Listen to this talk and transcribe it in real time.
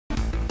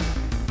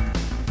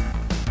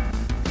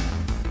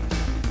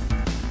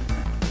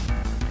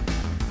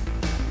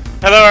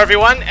Hello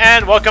everyone,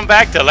 and welcome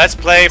back to Let's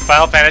Play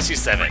Final Fantasy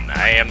VII.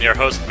 I am your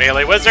host,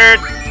 MeleeWizard.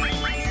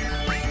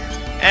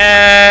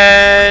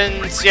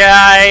 And yeah,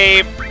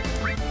 I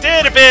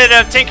did a bit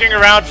of tinkering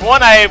around. For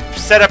one, I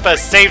set up a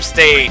save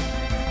state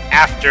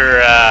after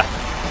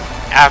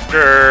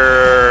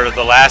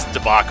the last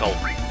debacle,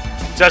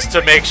 just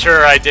to make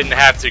sure I didn't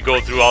have to go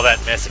through all that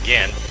mess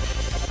again.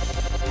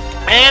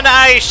 And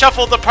I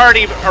shuffled the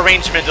party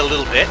arrangement a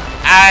little bit.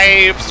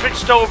 I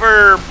switched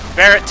over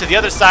Barrett to the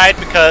other side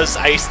because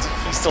he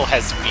still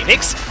has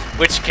Phoenix,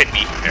 which can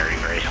be very,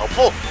 very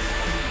helpful.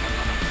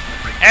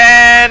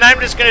 And I'm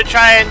just going to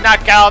try and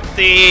knock out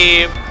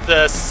the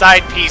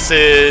side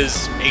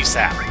pieces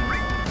ASAP.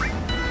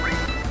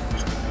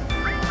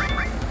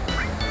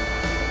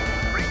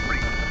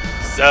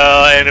 So,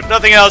 and if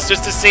nothing else,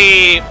 just to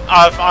see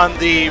on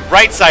the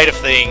right side of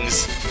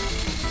things,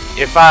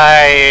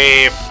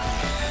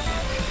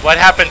 what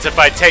happens if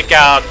I take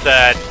out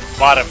that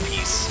bottom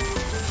piece.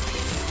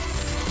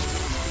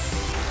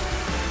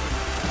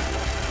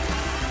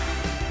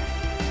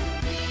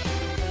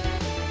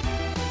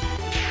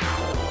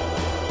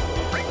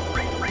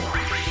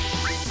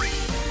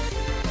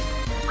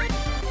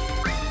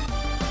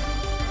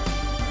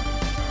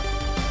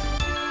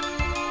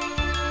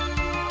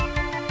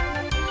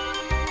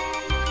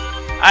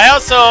 I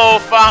also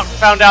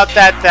found out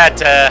that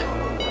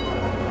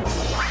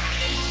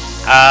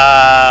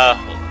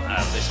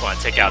I just want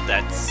to take out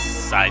that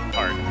side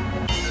part.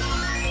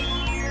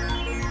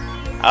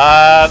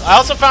 I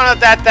also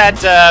found out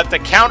that the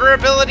counter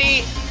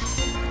ability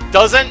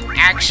doesn't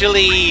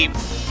actually,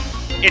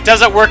 it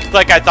doesn't work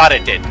like I thought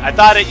it did. I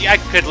thought I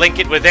could link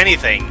it with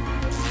anything,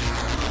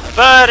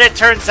 but it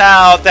turns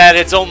out that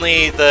it's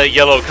only the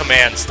yellow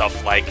command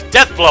stuff, like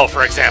Death Blow,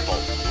 for example,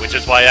 which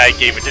is why I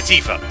gave it to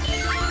Tifa.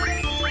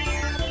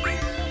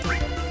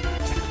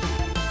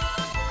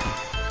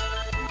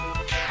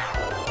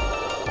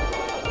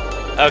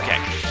 Okay,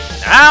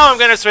 now I'm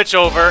gonna switch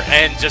over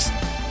and just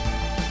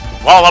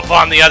wall up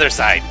on the other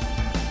side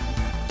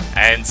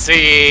and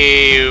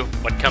see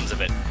what comes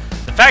of it.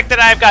 The fact that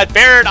I've got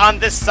Barrett on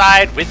this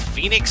side with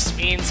Phoenix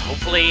means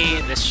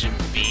hopefully this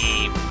shouldn't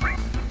be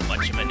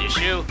much of an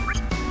issue.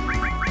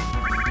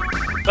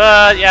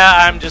 But yeah,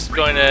 I'm just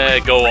going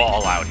to go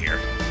all out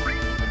here.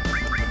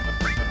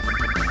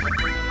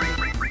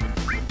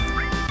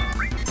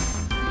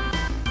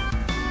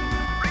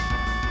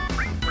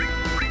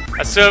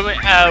 Assuming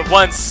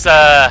once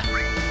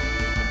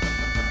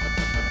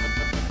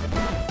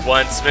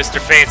Mr.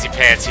 Fancy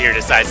Pants here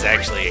decides to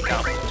actually do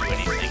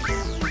anything.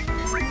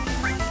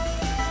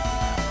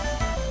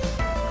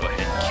 Go ahead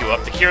and queue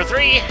up the Cure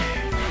 3.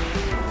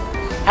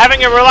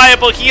 Having a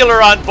reliable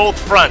healer on both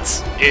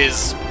fronts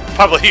is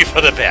probably for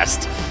the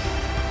best.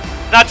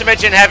 Not to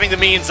mention having the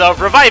means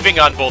of reviving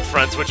on both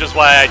fronts, which is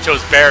why I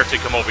chose Barrett to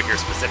come over here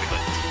specifically.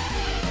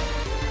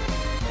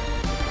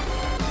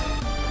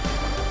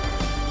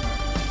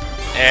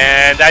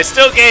 And I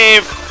still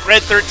gave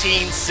Red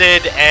 13,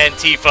 Sid, and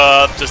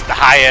Tifa just the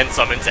high-end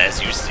summons, as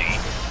you see.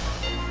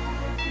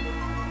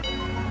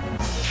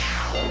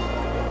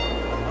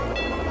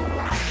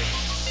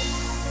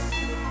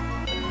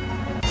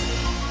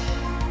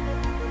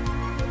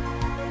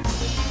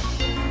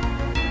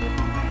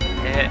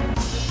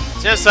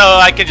 Just so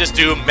I can just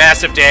do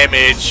massive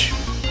damage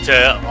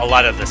to a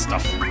lot of this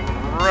stuff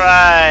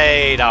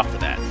right off the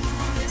bat.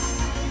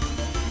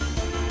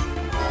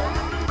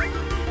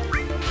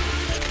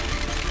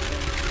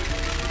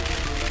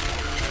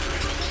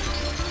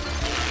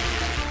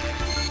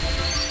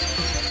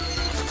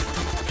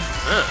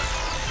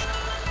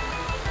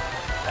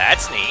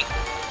 That's neat.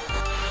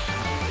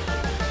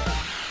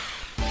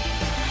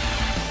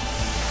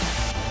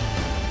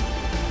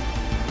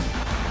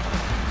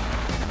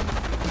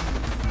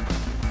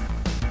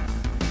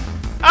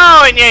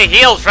 Oh, and you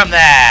healed from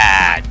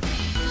that!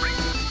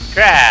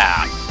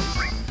 Crap.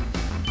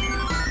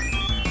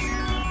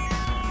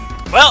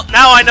 Well,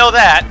 now I know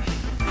that.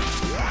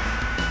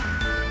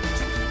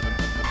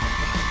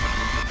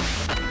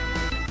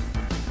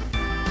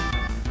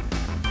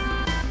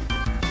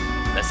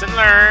 Lesson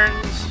learned.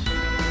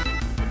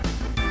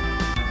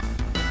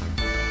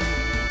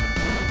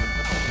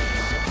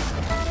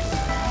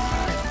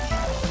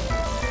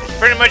 Which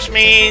pretty much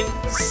means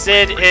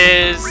Sid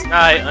is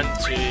nigh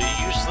unto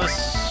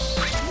useless.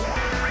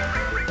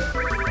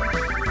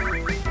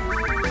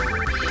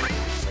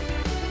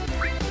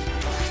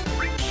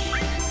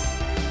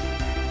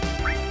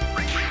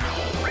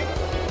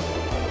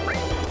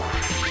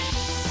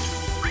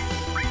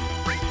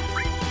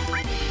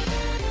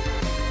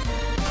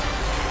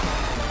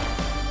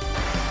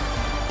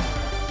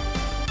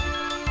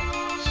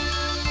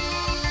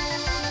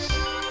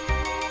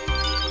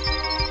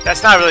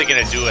 That's not really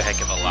going to do a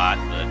heck of a lot,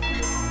 but...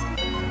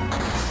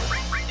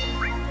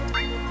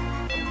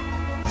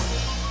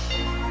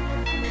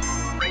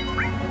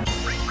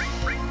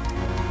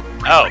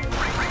 Oh.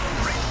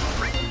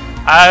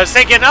 I was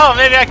thinking, oh,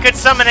 maybe I could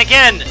summon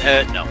again.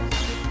 No.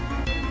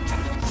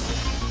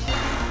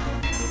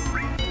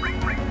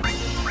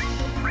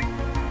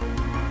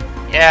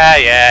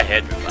 Yeah,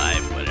 head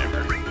revive,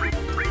 whatever.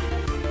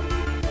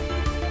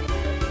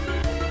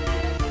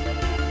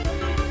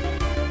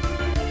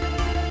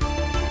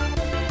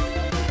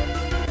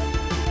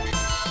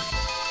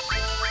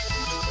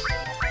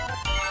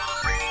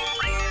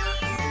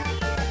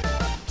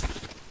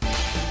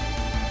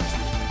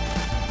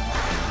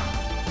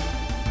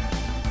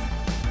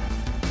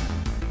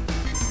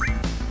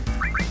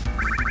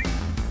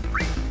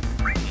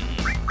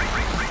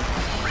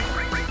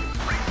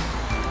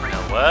 You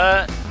know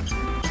what?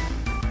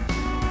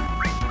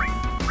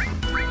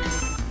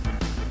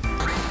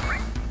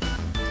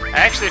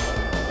 Actually,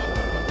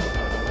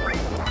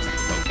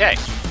 okay.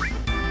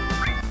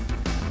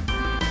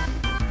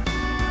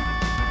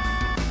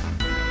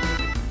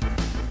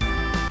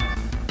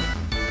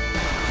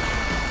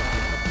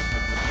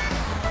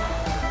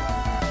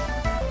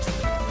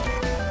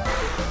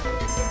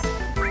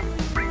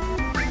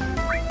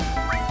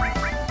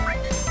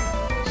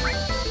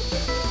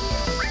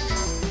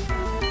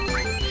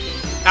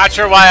 Not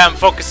sure why I'm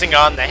focusing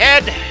on the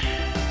head.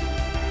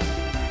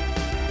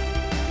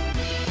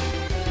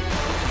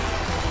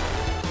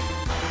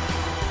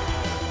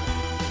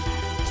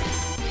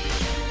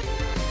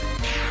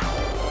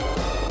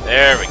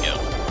 There we go.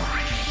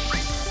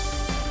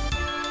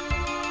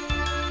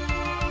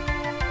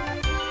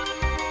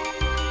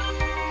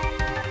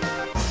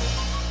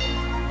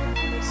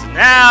 So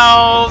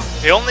now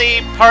the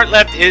only part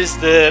left is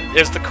the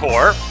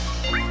core,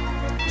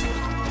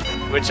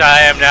 which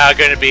I am now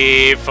going to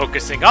be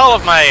focusing all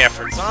of my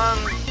efforts on.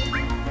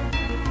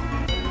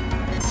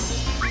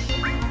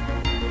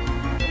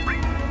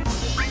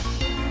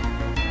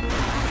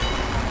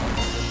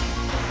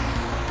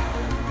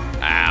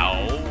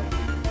 Ow.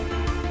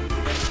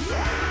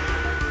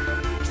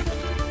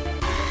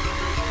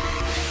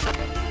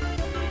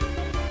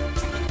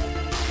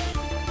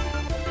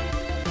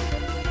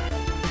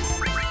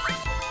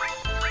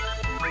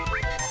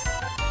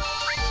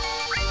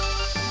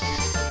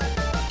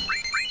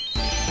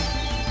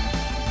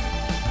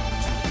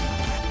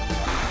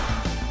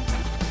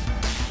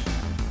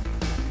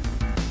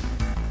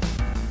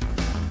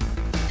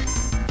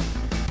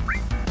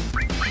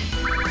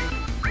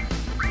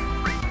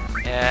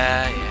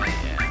 Yeah.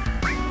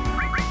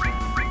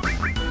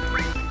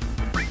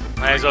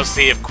 Might as well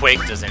see if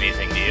Quake does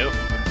anything to you.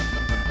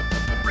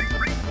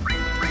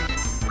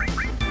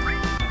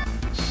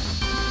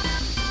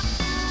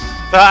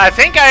 So I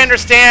think I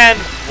understand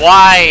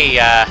why,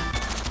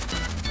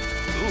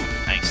 ooh,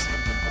 nice.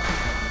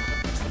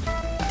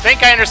 I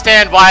think I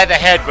understand why the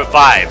head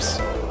revives.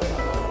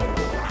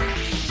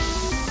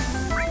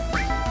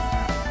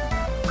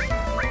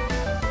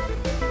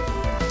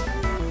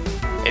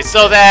 It's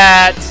so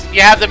that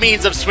you have the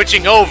means of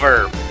switching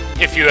over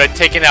if you had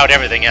taken out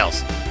everything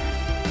else.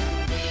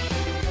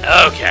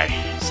 Okay,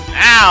 so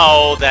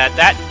now that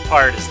that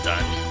part is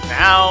done,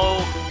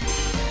 now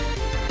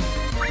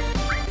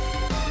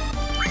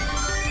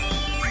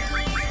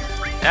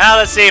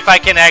let's see if I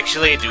can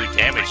actually do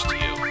damage to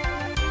you.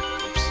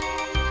 Oops.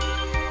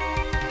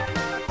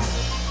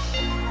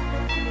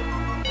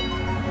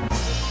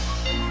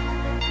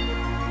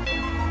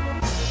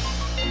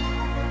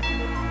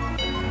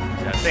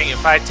 I think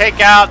if I take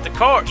out the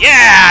core,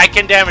 yeah, I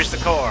can damage the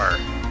core.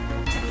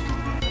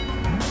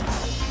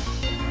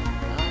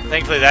 Well,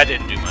 thankfully that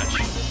didn't do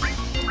much.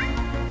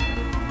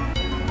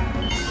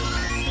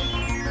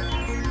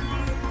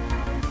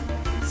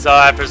 So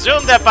I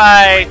presume that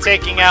by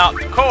taking out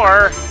the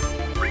core,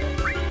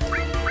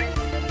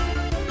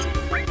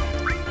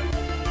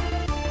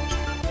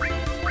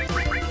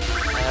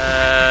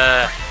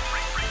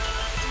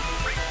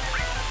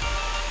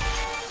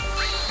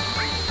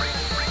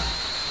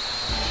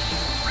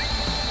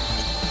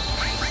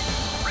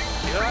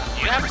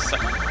 you have some.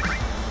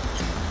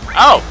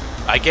 Oh,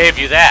 I gave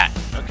you that.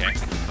 Okay,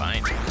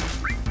 fine.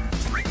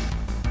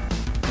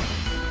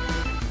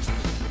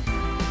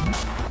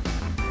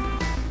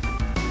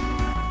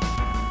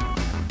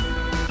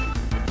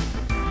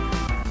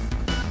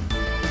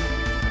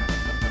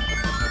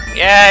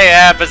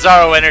 Yeah,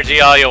 Bizarro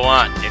energy all you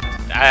want.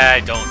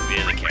 I don't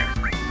really care.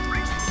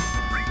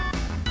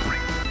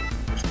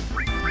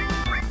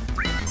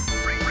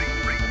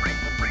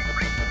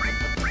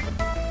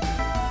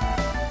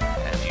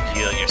 Have you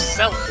heal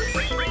yourself.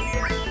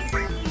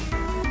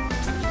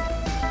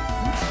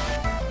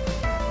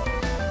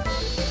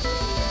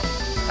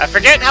 I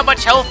forget how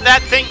much health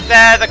that thing,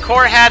 the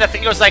core had. I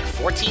think it was like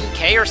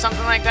 14k or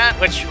something like that,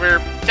 which we're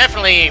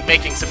definitely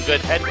making some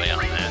good headway on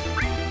that.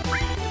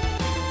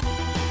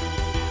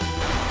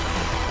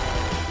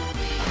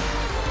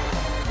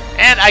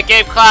 And I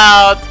gave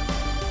Cloud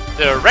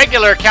the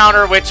regular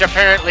counter, which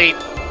apparently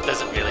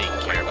doesn't really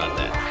care about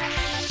that.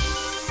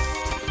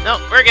 No,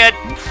 we're good.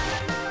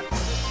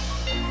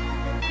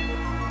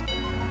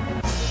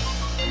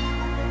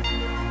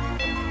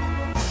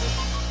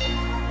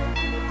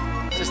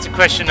 It's just a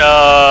question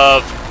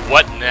of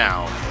what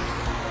now?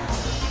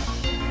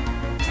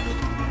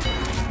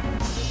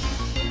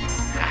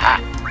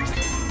 Haha.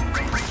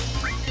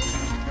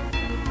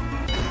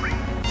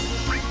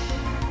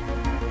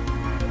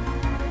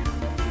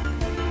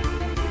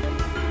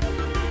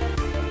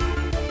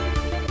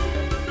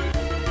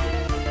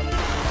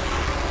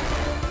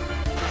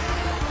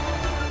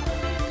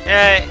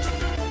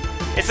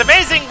 It's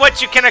amazing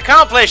what you can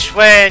accomplish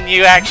when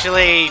you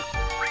actually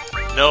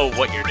know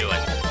what you're doing.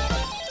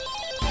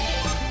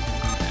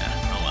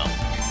 Yeah, oh well.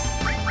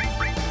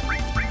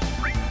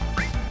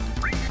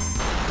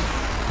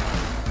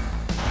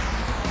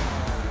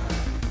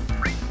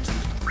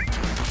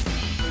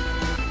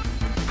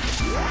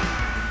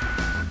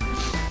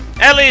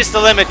 At least the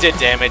limited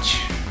damage.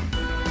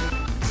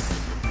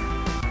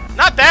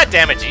 Not bad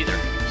damage either.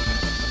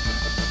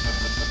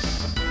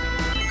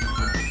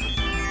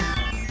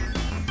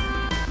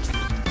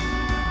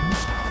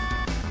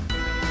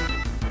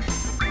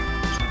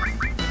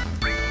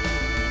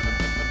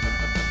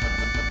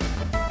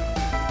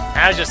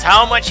 Now, just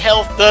how much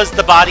health does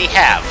the body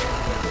have?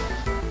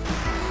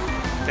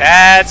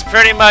 That's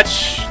pretty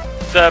much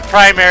the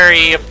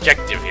primary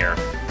objective here.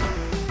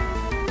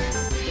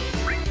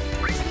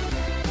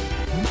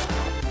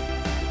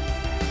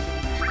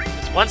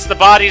 Once the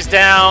body's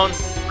down,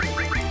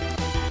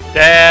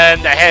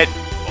 then the head...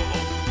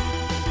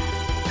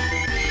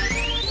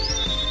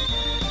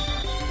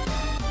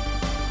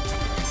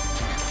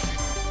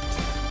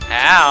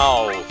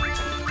 Ow!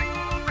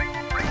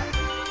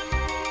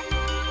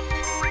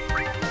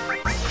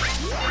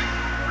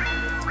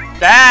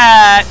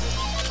 That...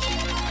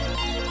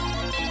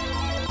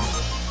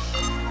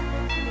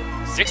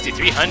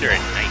 6,300,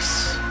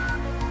 nice.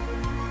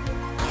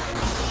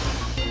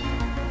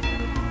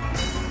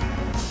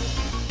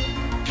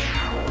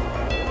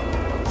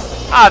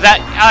 Oh,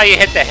 oh, you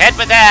hit the head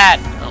with that!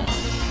 Oh.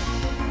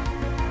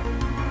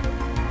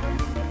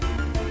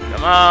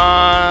 Come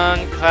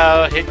on,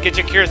 Cloud, get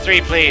your Cure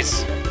 3,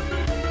 please.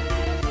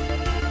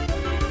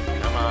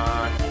 Come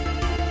on.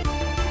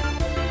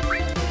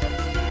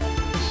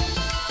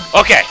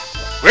 Okay,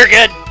 we're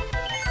good.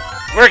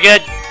 We're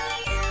good.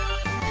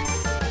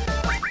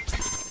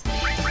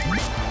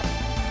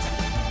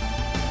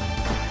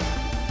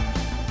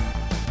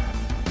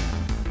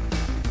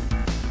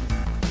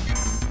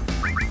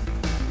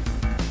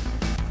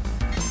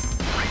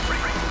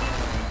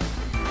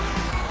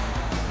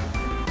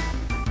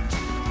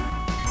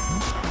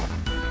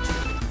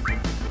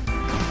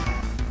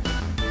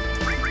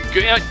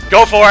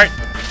 Go for it.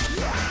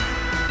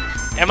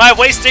 Am I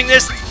wasting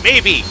this?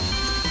 Maybe.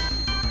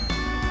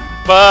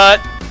 But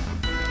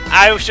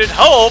I should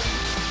hope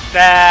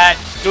that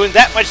doing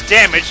that much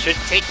damage should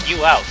take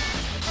you out.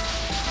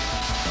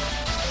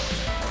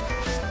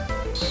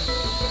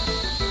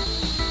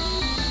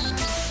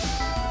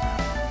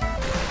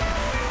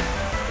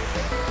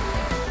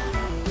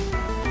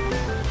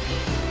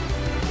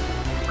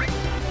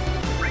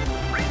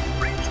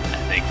 I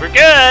think we're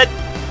good.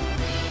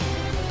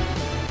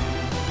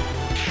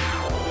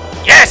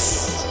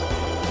 Yes!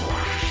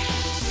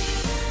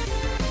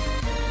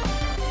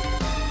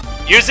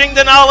 Using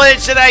the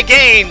knowledge that I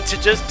gained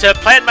to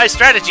plan my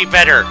strategy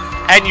better,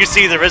 and you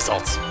see the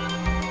results.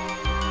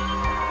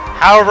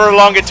 However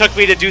long it took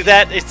me to do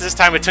that, this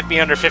time it took me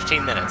under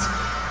 15 minutes.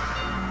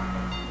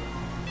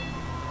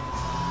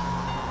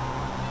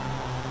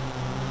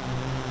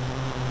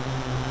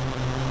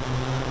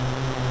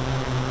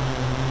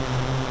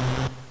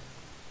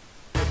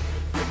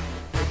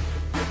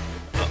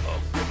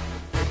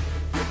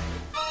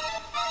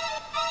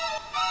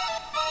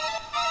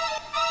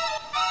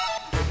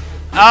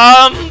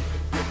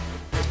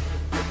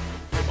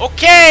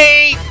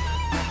 Okay!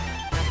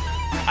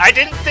 I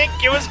didn't think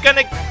it was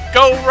gonna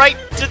go right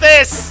to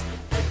this!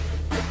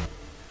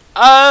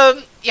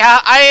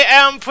 Yeah,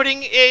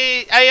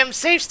 I am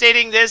safe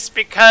stating this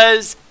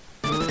because...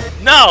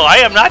 No, I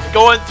am not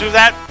going through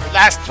that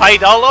last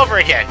fight all over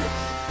again.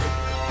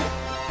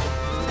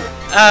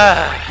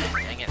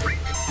 Dang it.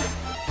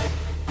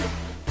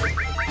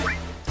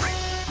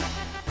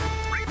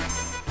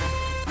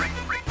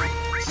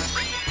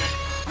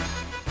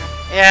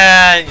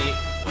 Yeah,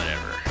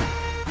 whatever.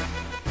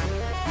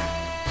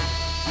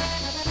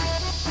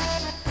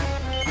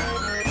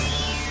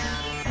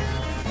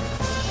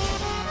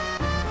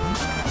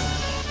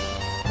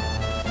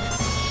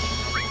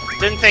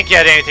 Didn't think you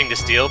had anything to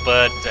steal,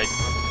 but...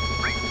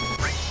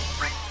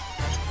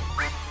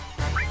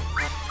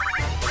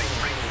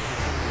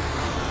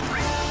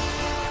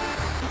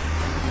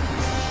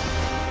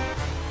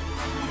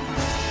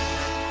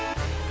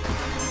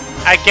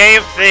 I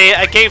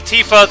gave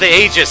Tifa the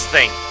Aegis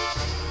thing.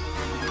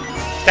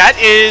 That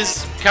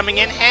is coming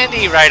in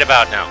handy right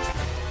about now.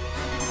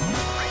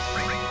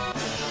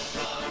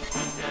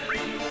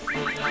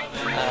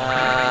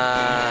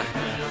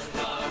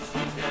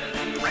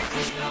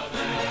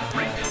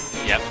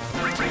 Yep.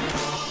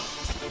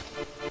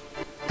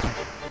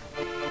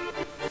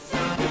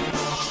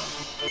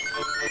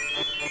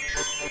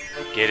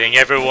 Getting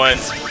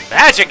everyone's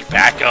magic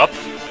back up,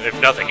 if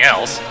nothing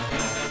else.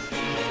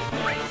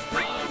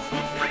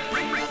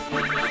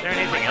 Is there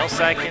anything else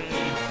I can...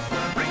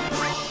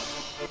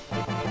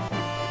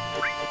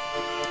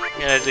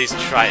 I'm gonna at least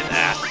try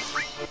that.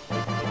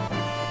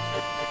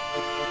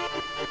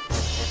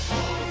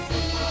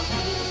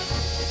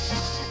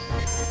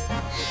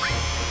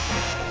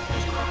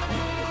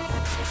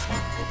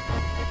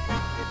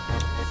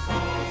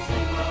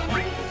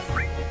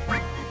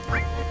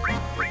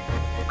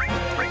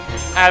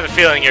 I have a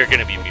feeling you're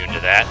gonna be immune to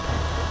that.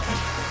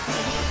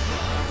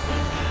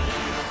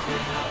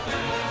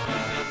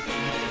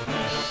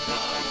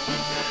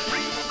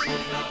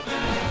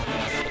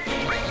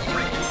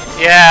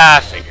 Yeah,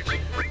 I figured.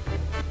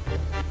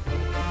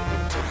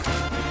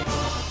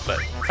 But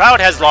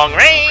Cloud has long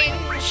range.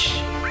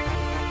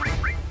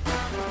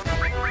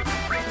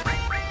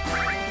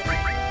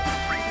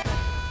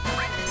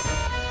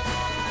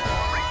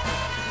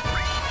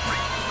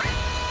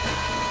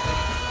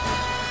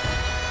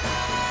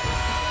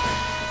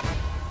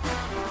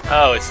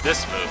 Oh, it's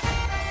this move.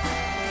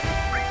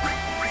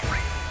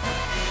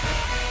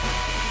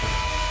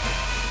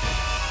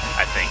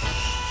 I think.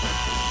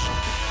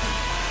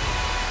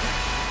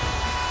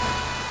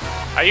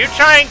 Are you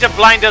trying to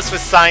blind us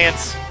with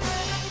science?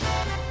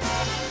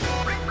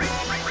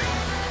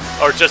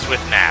 Or just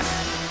with math?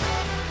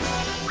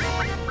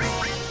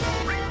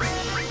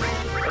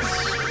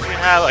 You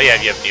have, oh yeah,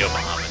 you have Neo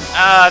Muhammad.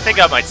 I think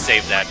I might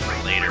save that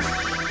for later.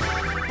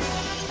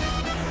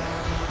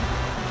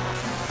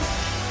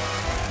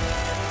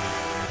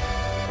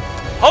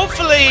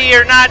 Hopefully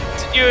you're not,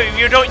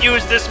 you don't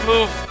use this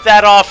move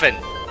that often.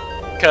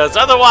 Because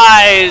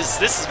otherwise,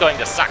 this is going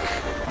to suck.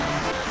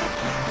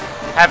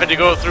 Having to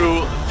go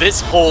through this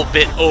whole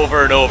bit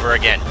over and over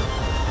again.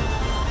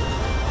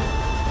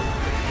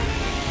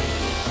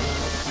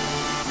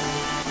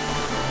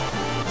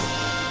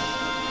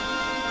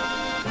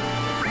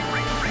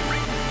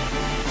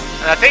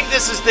 And I think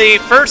this is the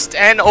first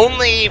and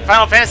only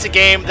Final Fantasy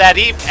game that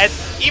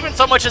even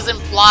so much as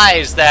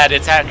implies that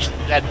it's actually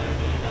that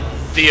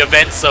the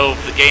events of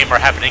the game are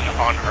happening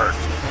on Earth.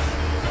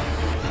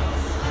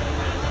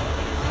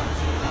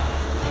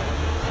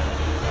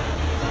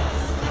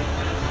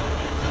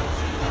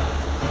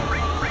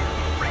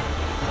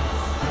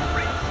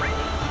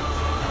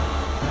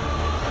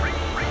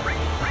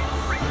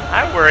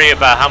 I worry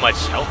about how much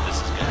health this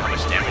is going, how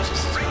much damage this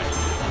is going to do.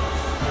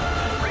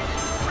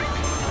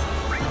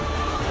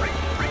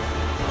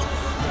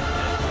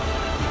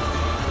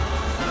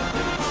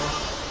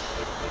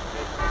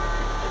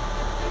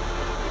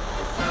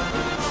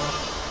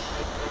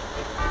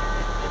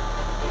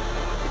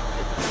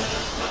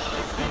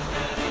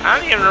 I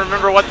don't even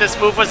remember what this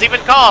move was even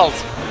called.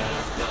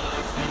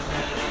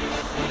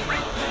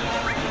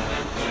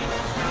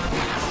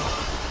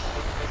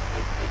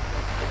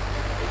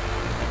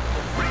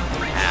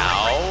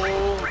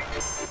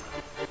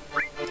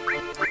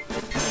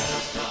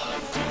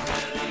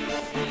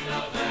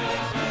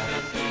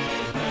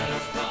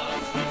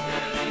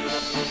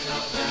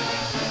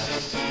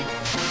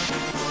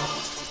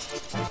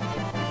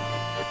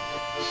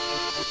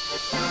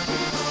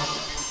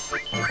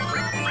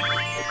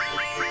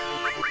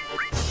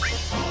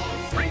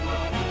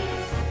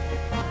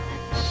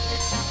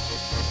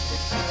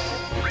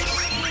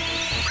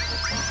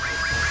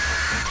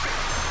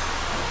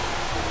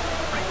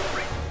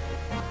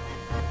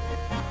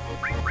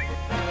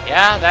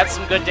 Yeah, that's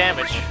some good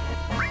damage.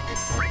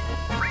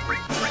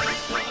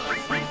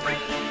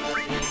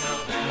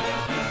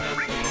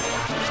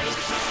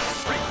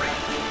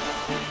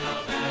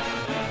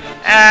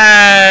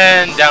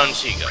 And down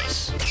she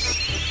goes.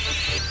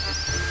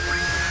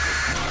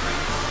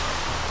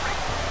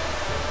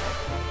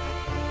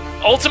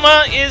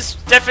 Ultima is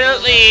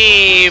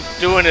definitely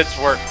doing its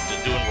work,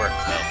 though.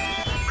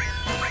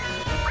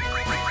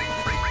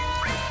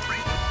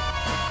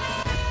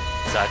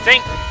 So I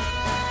think.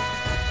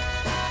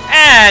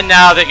 And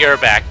now that you're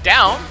back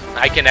down,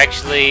 I can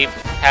actually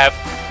have...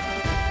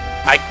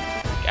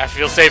 I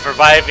feel safe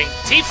reviving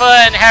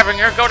Tifa and having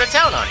her go to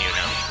town on you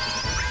now.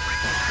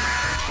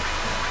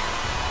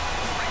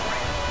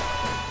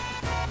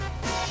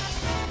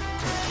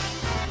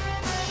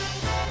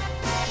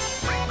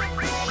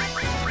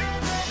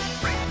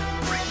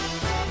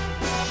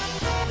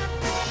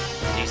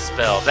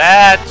 Spell.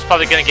 That's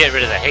probably going to get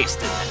rid of the haste,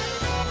 isn't it?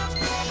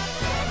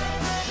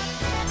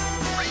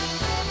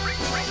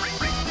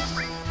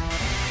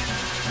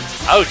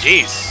 Oh,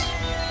 jeez.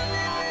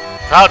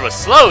 Cloud was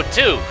slowed,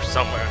 too,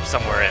 somewhere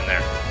in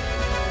there.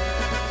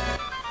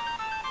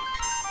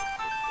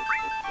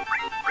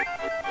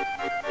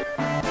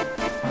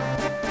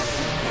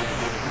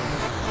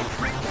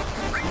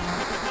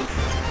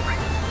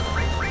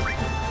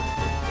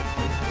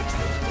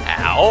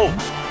 Ow!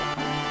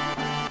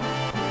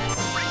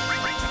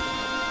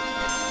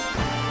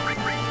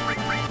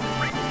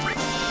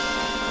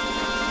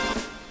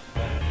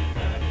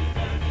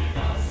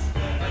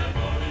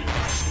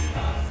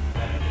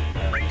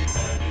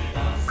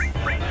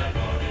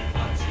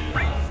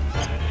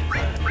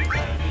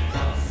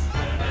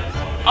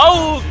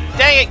 Oh,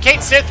 dang it,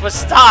 Kate Sith was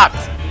stopped!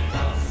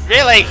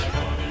 Really?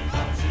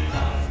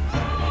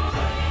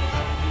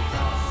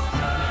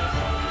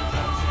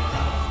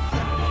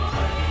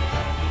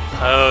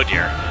 Oh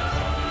dear.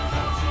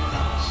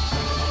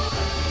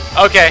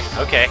 Okay,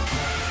 okay.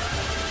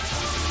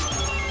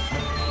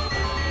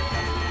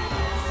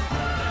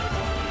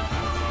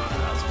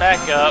 Let's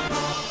back up.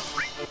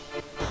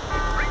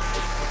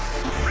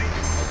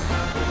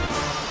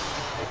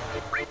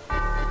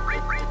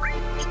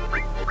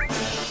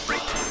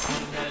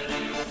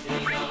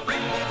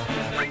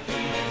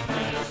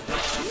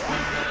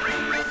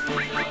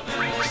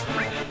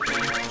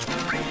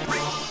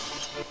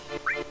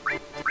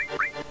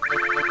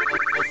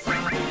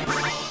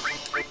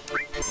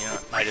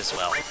 as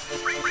well.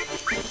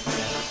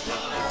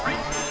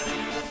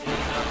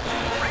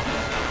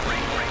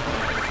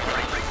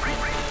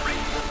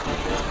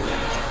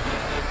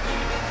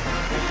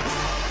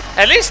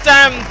 At least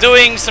I'm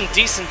doing some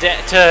decent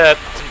some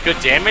good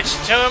damage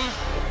to him.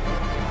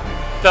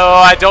 Though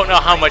I don't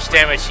know how much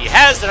damage he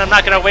has, and I'm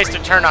not going to waste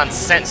a turn on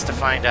Sense to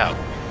find out.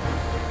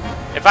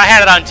 If I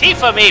had it on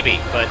Tifa, maybe,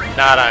 but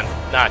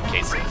not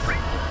Casey.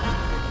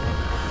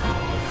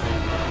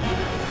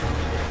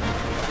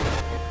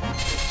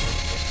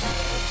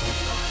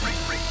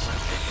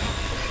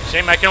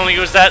 Shame I can only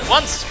use that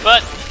once,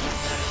 but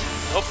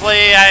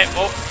hopefully I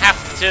won't have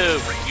to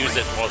use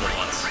it more than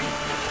once.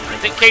 I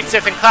think Kate,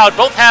 Sith, and Cloud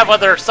both have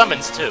other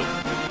summons, too.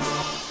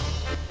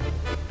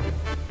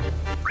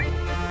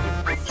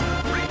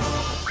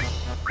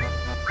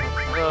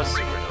 Oh,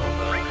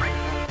 Supernova.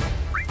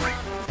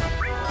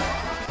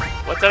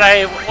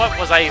 What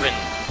was I even...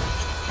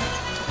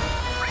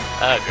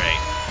 Oh, great.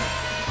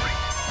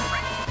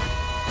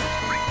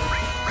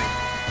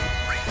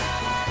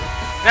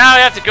 Now I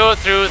have to go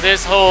through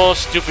this whole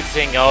stupid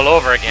thing all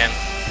over again.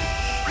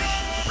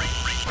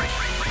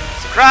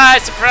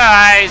 Surprise,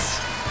 surprise!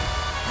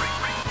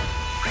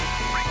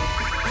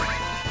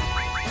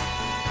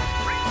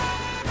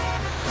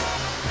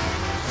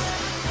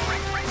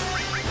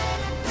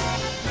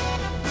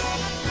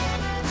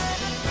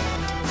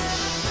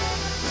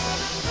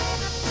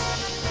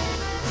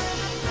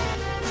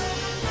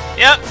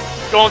 Yep,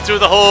 going through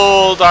the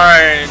whole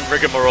darn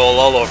rigmarole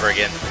all over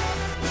again.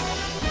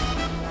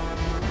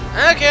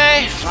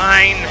 Okay,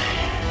 fine.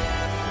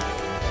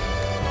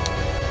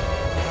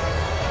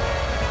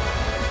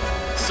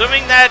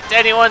 Assuming that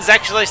anyone's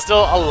actually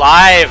still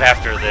alive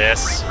after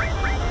this.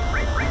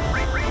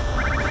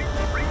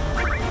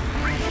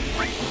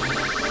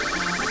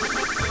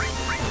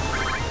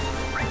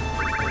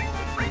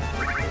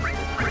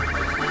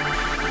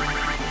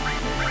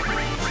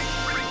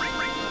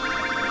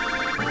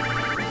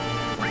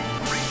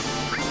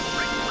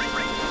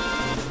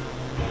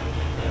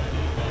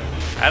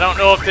 I don't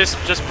know if this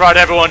just brought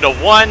everyone to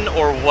 1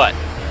 or what,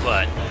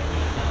 but...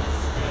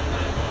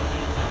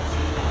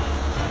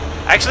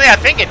 Actually, I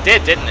think it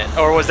did, didn't it?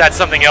 Or was that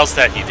something else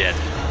that he did?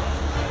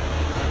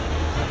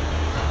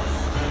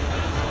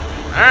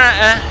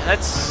 Alright,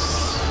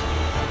 that's...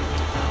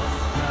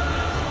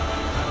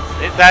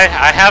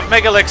 I have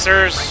Mega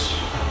Elixirs.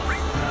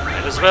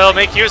 Might as well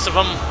make use of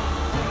them.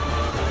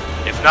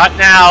 If not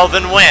now,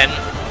 then when?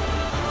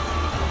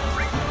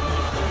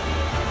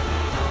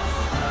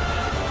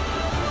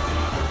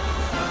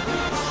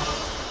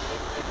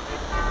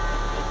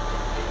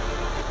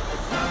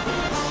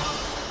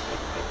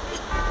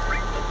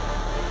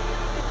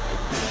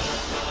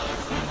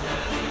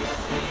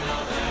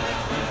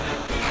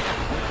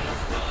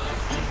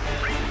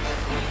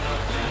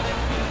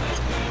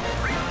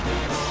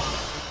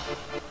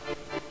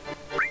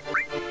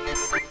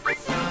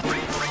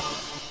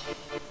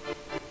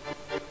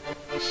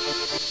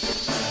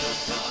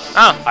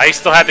 Oh, I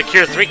still have the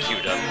Cure 3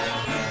 queued up.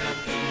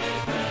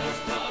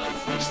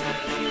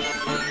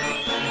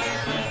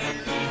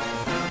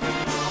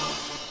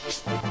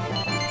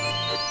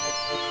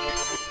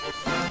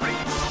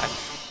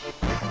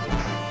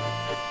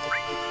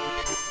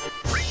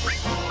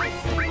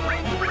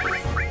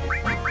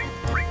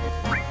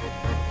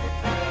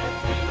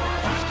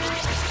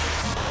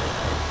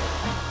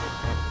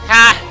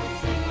 Ha!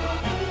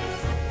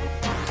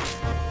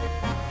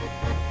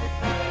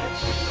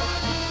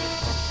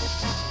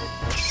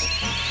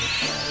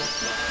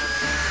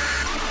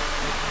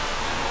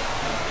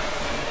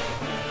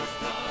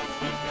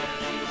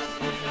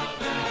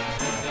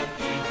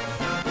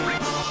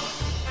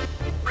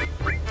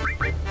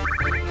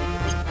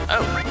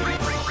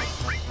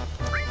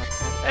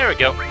 There we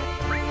go.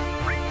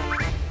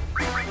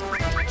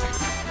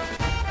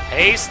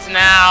 Haste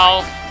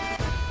now.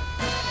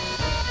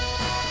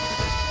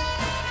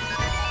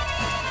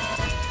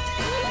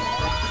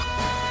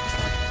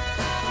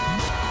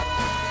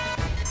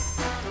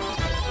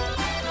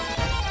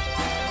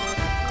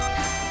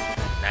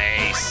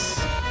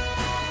 Nice.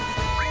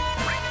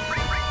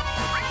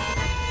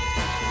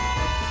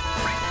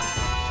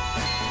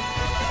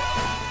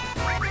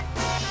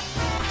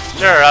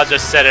 Sure, I'll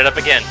just set it up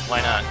again.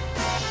 Why not?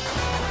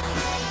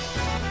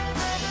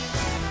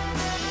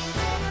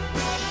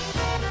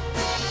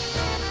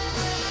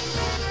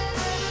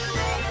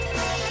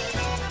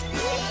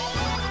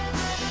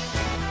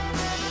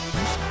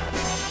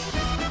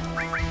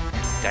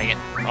 Dang it,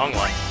 wrong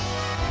one.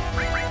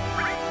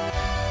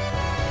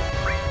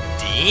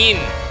 Dean!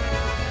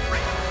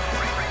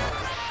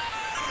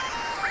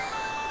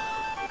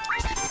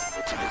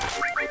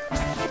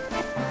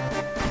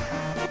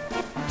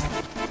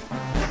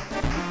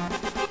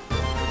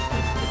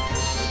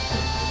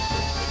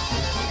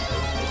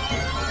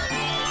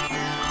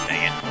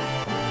 Dang it.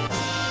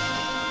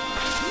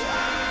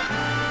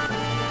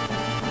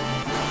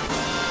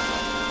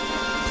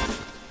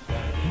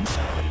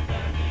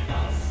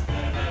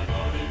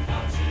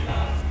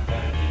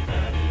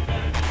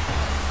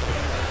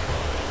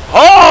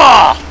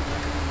 Oh!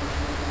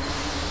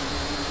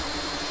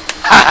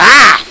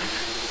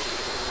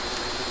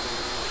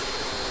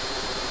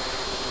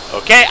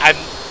 Okay, I'm...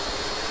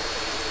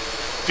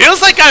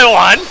 Feels like I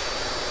won,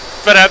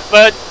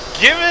 but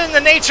given the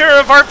nature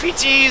of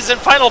RPGs and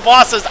final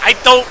bosses, I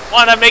don't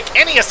want to make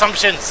any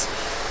assumptions.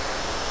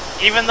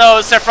 Even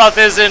though Sephiroth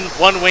is in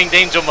one-winged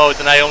angel mode,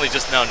 and I only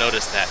just now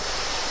noticed that.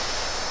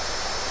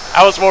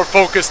 I was more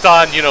focused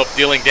on, you know,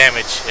 dealing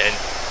damage and,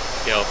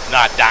 you know,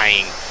 not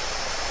dying.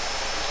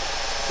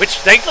 Which,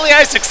 thankfully,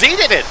 I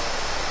succeeded in.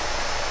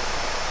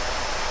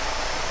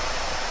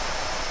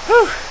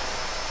 Whew.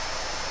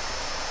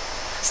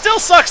 Still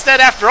sucks that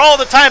after all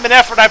the time and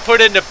effort I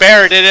put into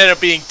Barret, it ended up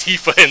being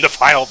Tifa in the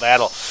final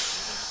battle.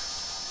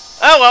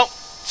 Oh well,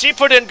 she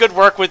put in good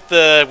work with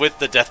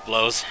the death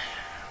blows.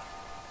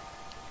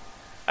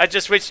 I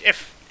just wish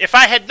if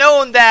I had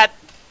known that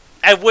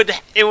it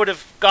would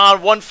have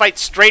gone one fight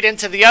straight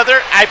into the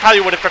other, I probably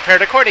would have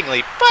prepared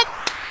accordingly. But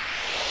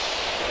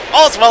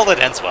all's well that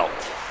ends well.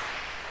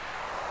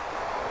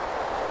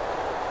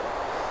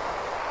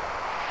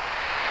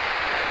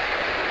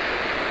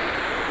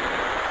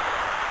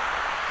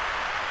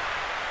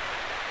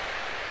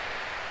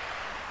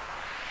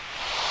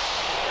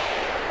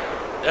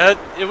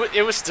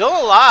 It was still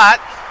a lot.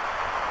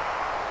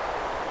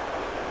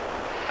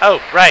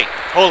 Oh, right.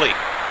 Holy.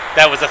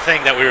 That was a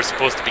thing that we were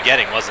supposed to be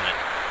getting, wasn't it?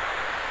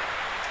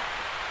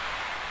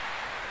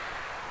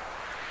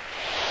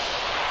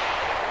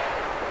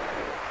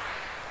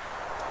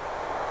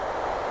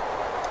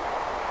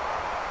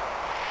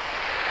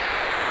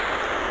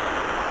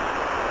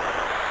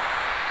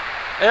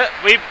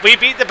 We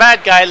beat the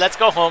bad guy. Let's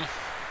go home.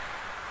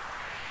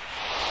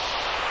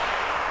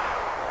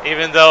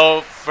 Even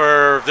though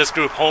for this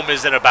group, home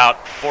is in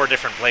about 4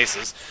 different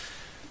places.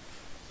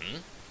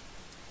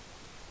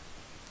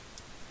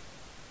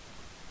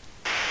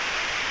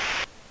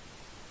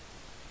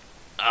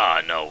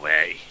 Oh, no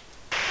way.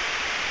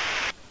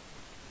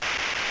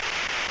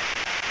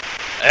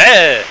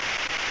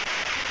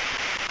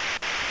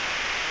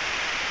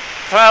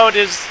 Cloud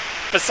is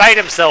beside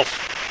himself.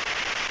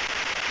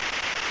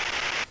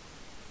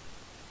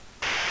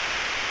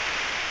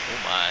 Oh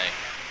my.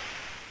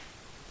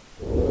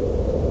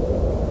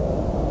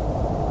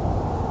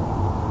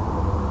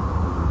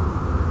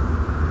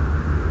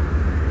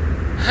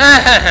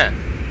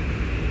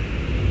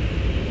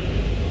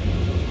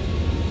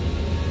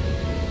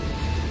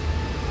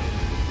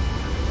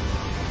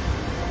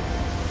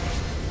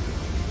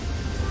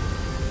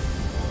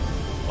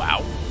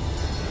 Wow.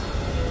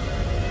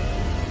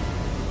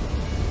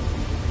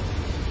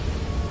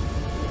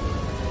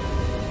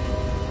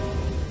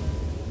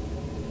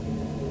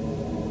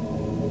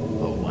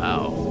 Oh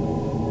wow.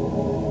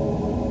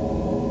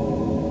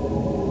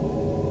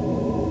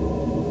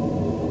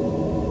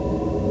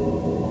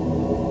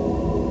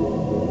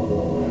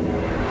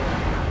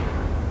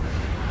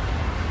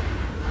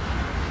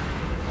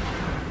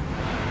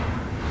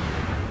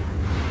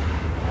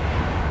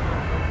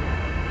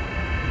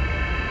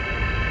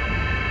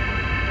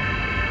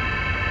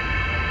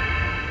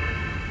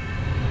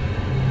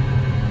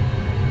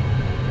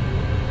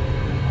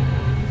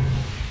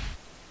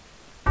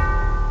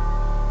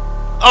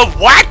 Oh,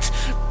 what?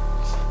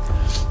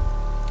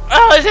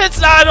 Oh, it's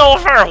not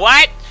over.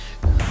 What?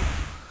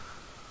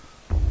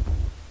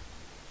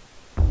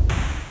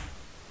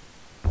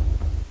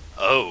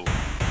 Oh.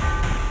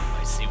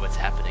 I see what's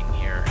happening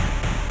here.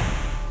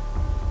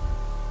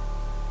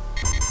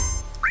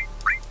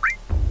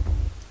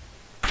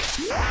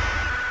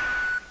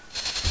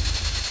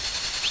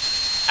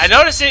 I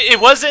noticed it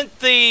wasn't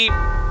the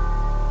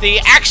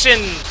action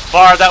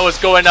bar that was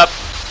going up.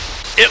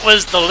 It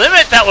was the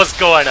limit that was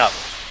going up.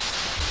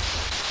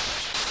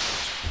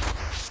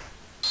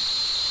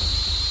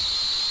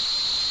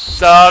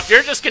 So if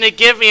you're just gonna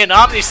give me an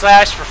Omni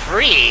Slash for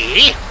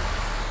free,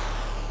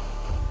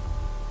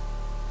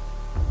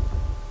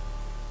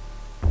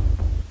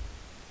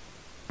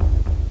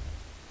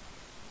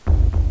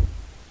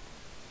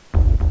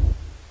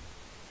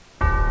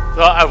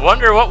 so I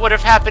wonder what would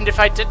have happened if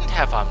I didn't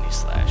have Omni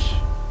Slash.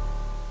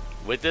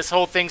 Would this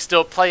whole thing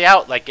still play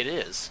out like it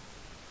is?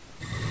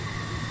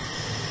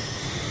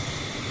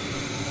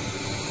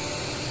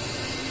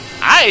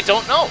 I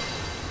don't know.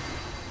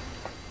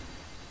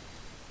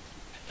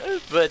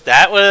 But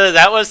that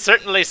was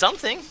certainly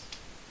something.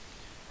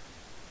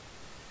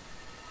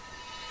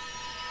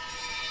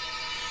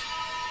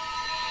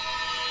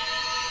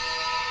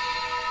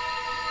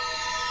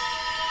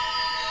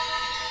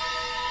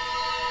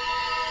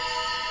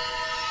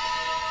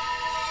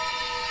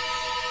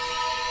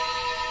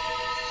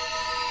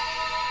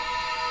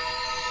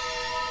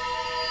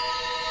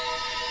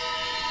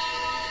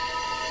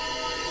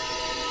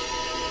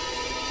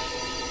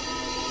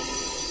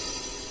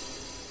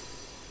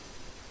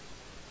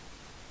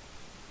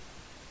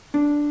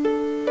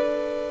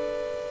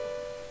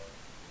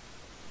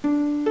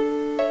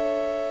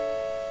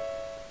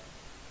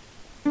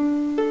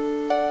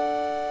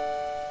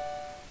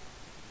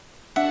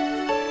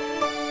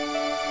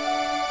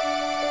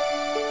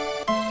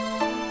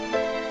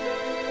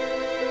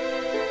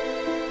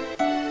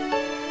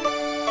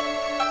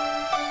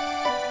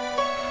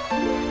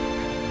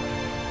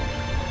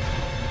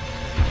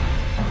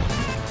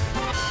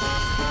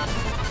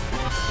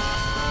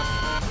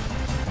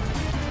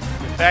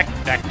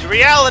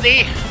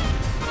 reality.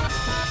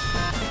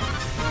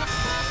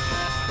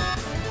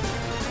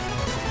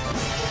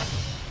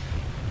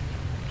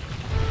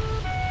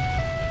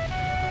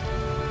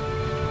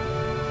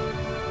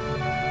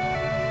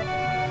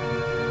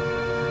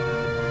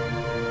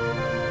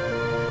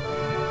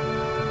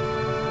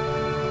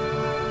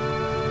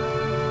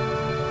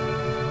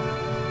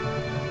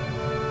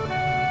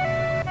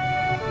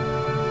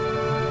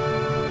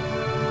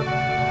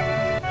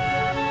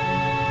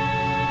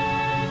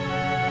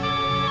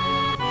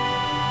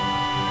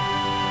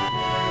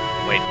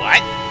 Wait,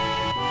 what?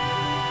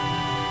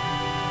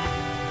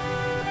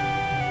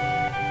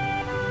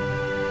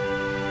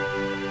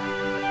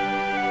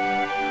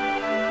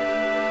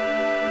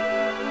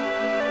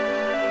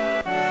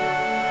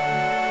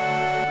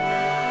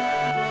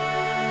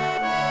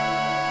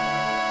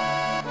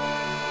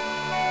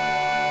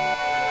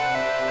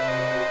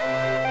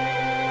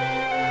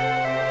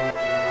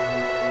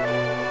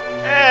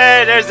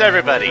 Hey, there's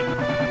everybody.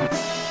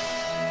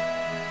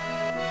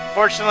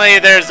 Fortunately,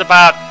 there's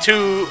about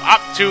two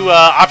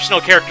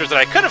optional characters that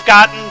I could have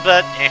gotten,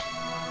 but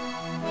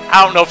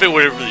I don't know if it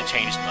would have really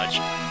changed much.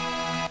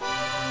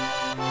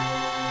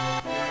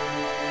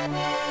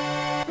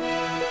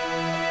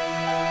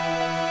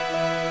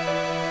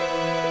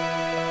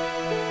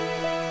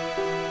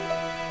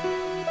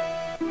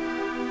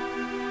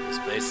 This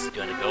place is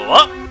gonna go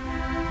up,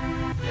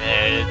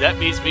 and that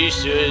means we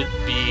should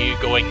be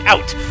going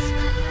out.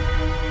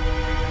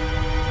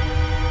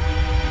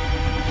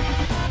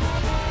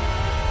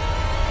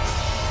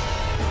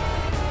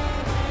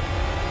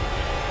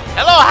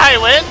 Hello, High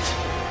Wind!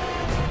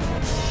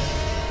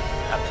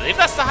 I believe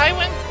that's the High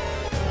Wind?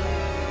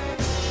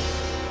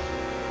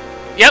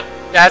 Yep,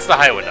 that's the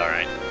High Wind,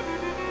 alright.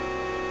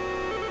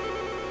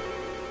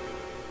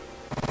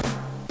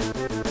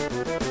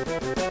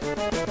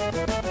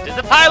 Did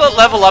the pilot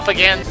level up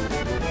again?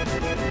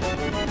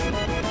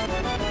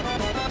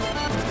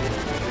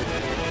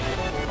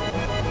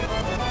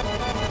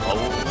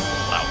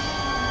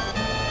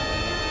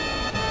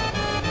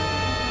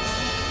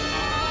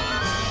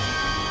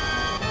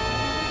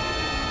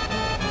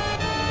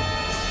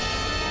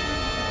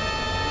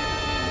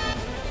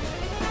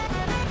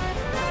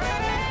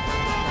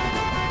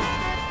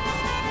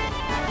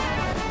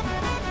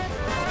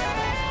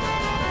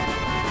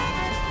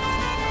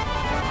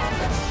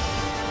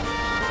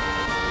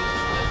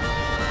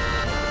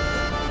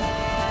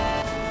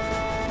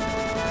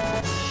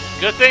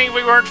 Good thing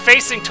we weren't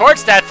facing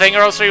towards that thing, or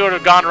else we would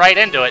have gone right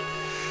into it.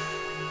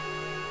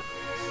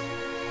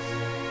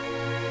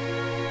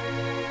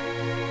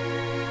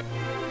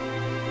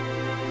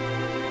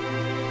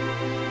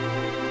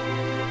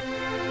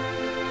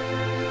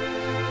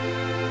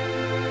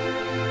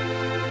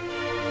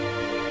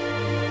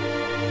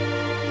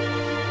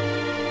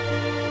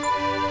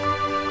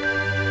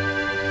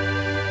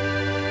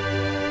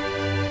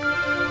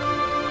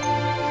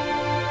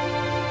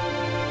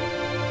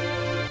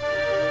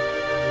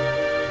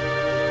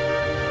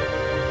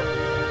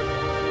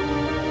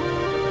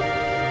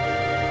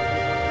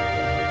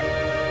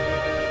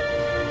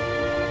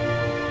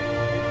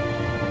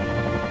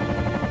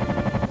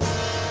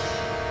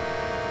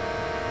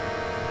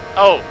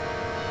 Oh,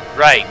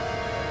 right.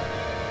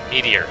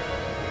 Meteor.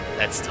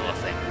 That's still a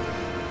thing.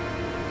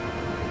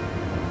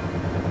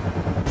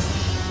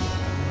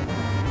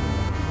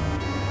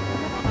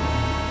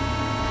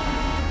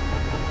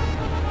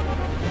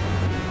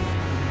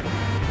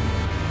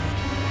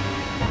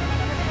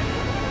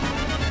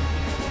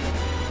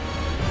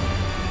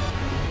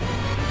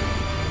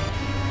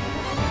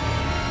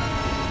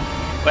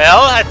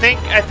 Well, I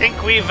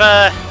think we've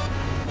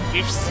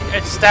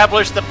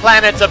established the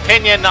planet's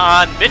opinion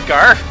on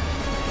Midgar.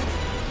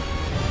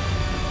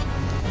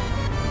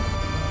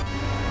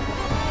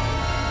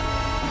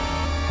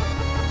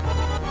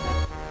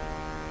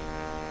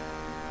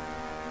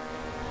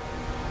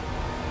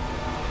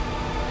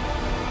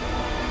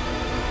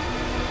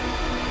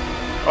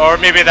 Or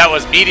maybe that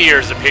was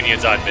Meteor's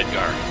opinions on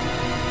Midgar.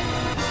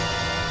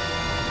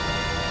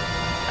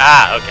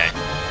 Ah, okay.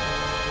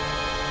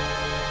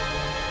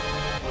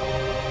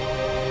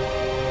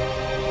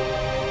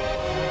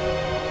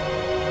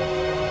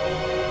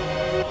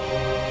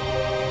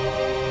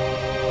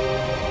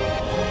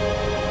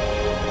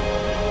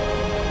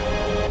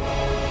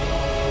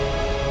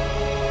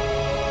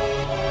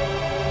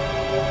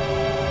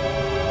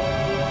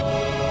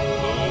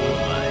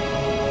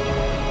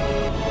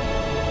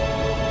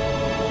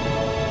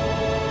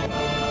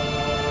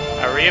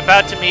 Are we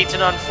about to meet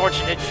an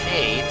unfortunate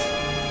fate?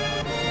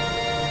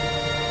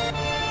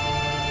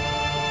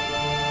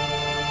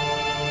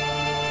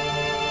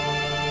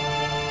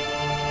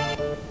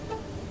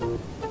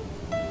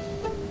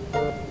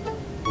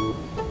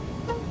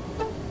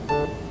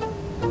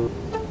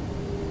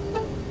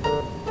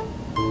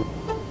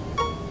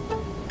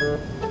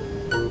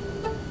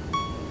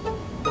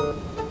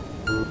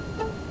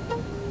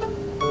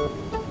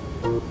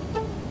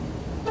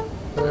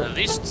 At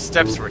least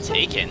steps were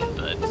taken,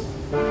 but...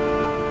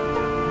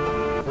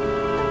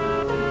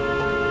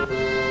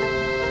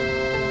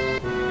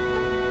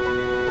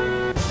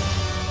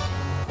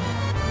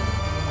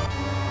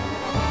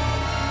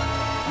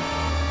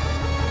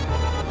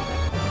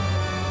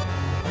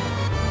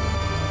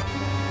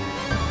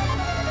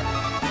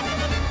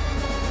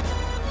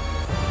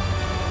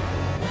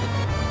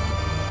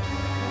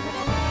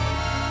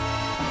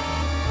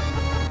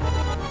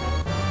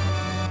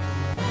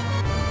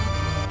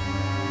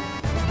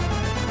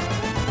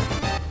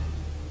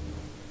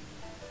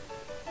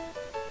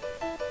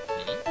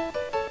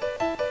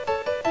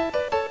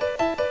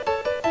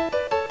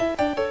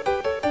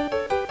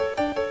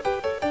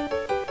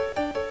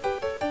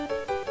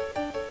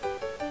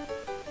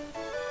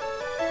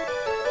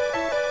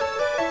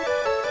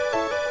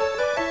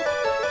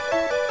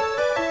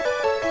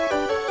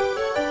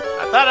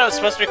 thought it was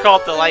supposed to be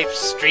called the Life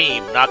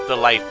Stream, not the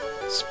Life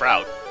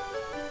Sprout.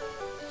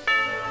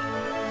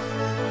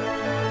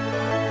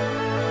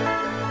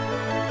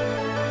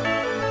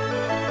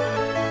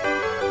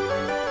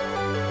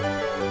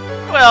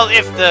 Well,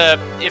 if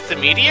the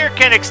meteor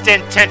can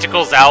extend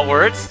tentacles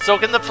outwards, so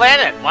can the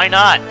planet. Why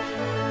not?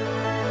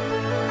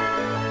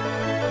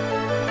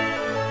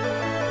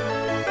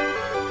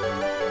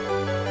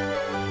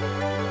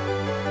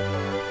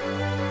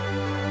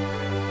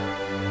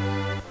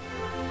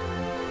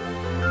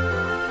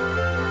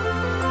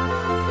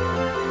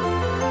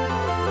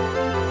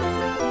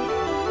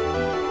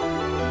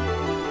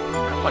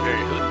 I'm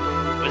wondering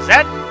who was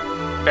that?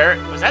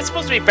 Barrett? Was that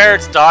supposed to be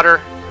Barrett's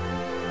daughter?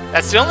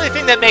 That's the only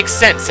thing that makes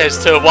sense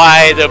as to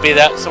why there'll be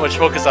so much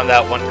focus on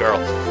that one girl.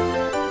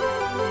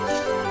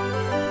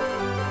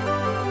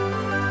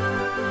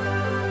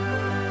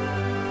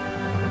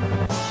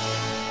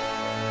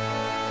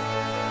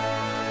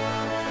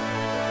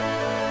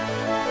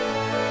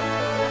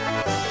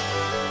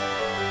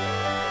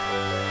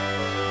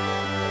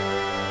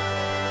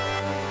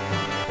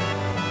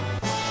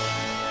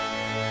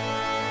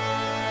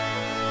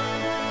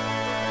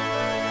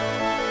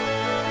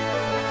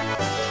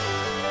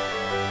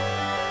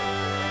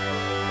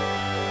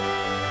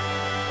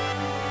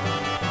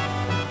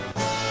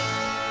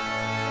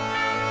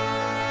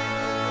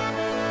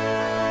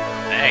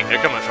 Dang,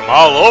 they're coming from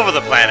all over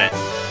the planet.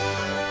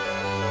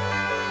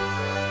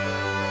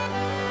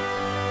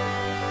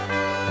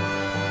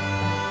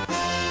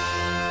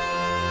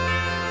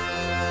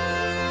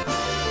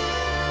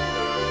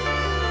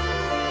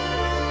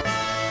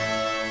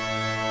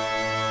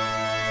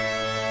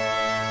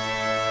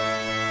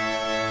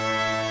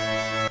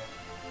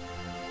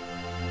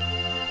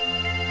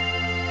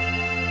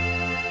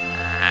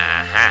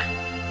 Aha.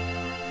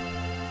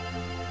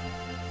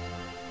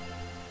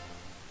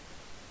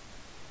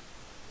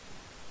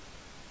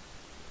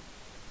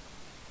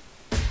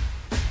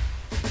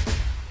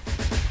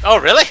 Oh,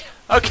 really?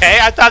 Okay,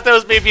 I thought there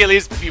was maybe at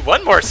least be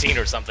one more scene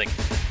or something.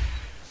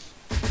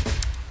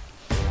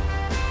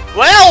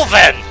 Well,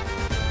 then!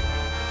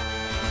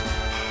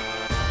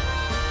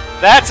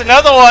 That's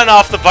another one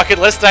off the bucket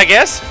list, I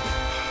guess.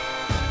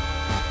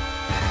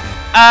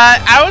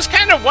 I was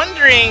kind of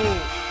wondering...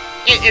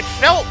 It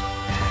felt...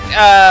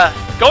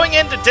 going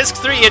into Disc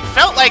 3, it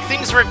felt like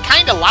things were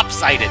kind of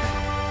lopsided.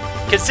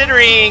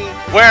 Considering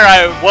where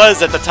I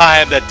was at the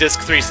time that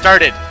Disc 3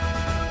 started.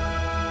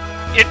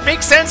 It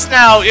makes sense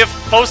now if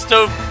most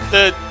of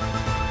the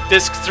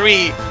Disc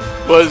 3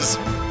 was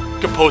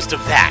composed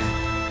of that.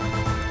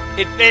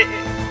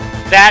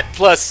 That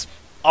plus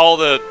all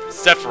the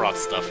Sephiroth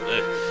stuff.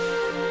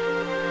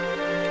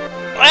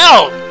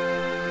 Well,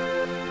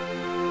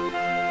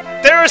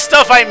 there was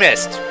stuff I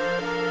missed.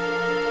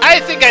 I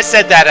think I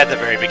said that at the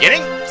very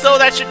beginning, so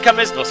that should come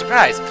as no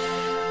surprise.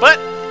 But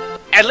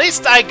at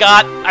least I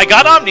got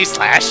Omni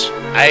Slash.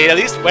 I at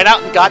least went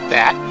out and got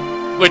that.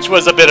 Which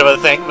was a bit of a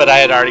thing, but I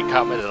had already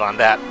commented on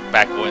that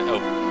back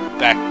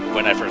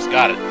when I first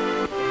got it.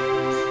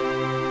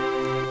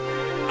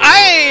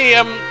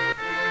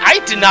 I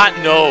did not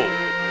know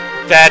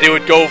that it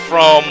would go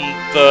from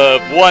the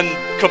one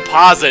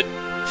composite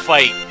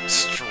fight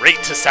straight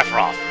to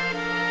Sephiroth.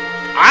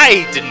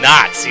 I did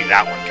not see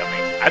that one coming.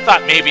 I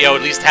thought maybe I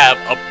would at least have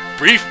a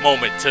brief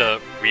moment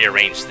to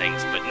rearrange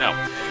things, but no.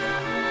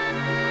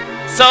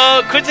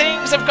 So, could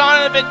things have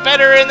gone a bit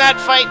better in that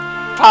fight?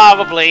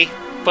 Probably.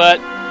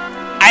 But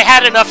I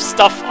had enough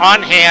stuff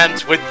on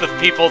hand with the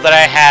people that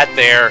I had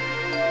there.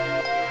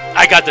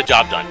 I got the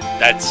job done.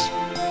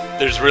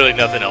 There's really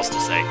nothing else to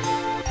say.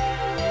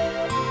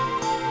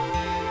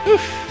 Whew.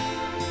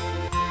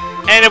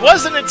 And it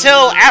wasn't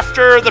until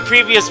after the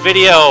previous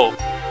video,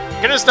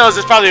 goodness knows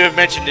it's probably been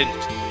mentioned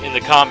in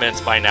the comments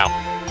by now,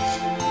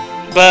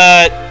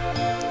 but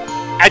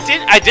I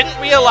didn't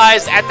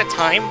realize at the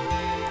time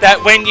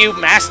that when you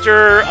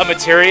master a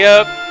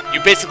materia, you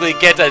basically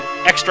get an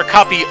extra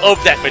copy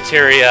of that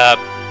materia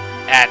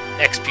at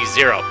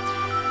XP0.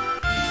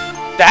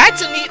 That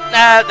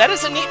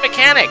is a neat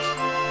mechanic,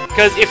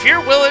 because if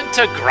you're willing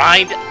to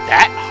grind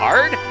that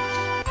hard,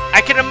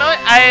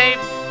 I'm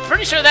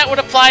pretty sure that would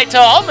apply to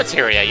all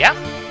materia, yeah?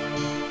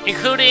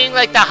 Including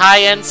like the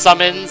high-end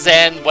summons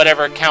and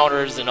whatever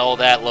counters and all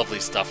that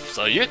lovely stuff.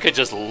 So you could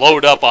just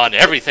load up on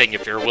everything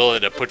if you're willing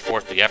to put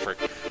forth the effort.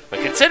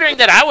 But considering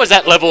that I was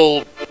at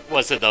level,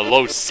 was it the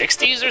low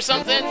 60s or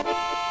something?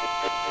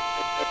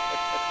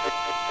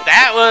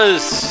 That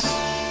was...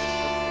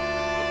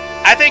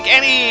 I think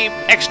any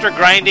extra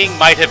grinding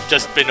might have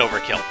just been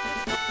overkill.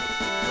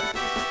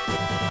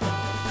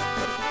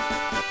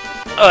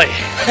 Oh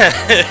yeah.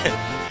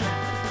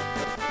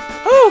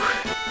 Whew.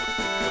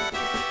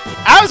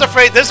 I was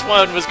afraid this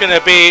one was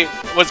gonna be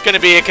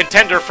a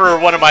contender for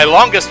one of my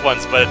longest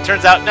ones, but it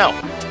turns out no.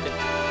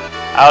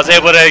 I was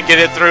able to get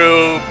it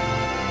through.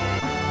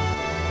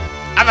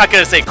 I'm not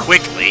gonna say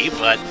quickly,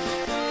 but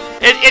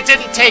it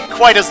didn't take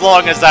quite as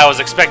long as I was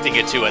expecting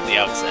it to at the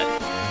outset.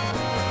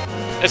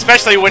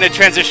 Especially when it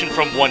transitioned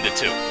from 1 to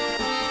 2.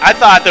 I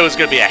thought there was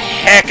gonna be a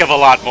heck of a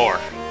lot more.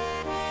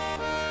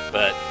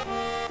 but...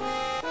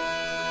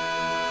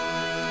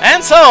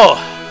 And so,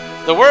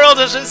 the world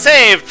has been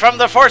saved from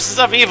the forces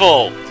of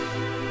evil.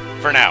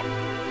 For now.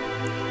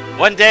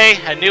 One day,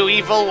 a new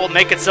evil will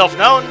make itself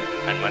known,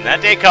 and when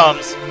that day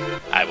comes,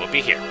 I will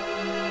be here.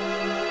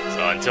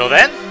 So until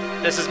then,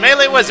 this is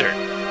MeleeWizard,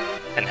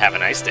 and have a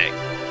nice day.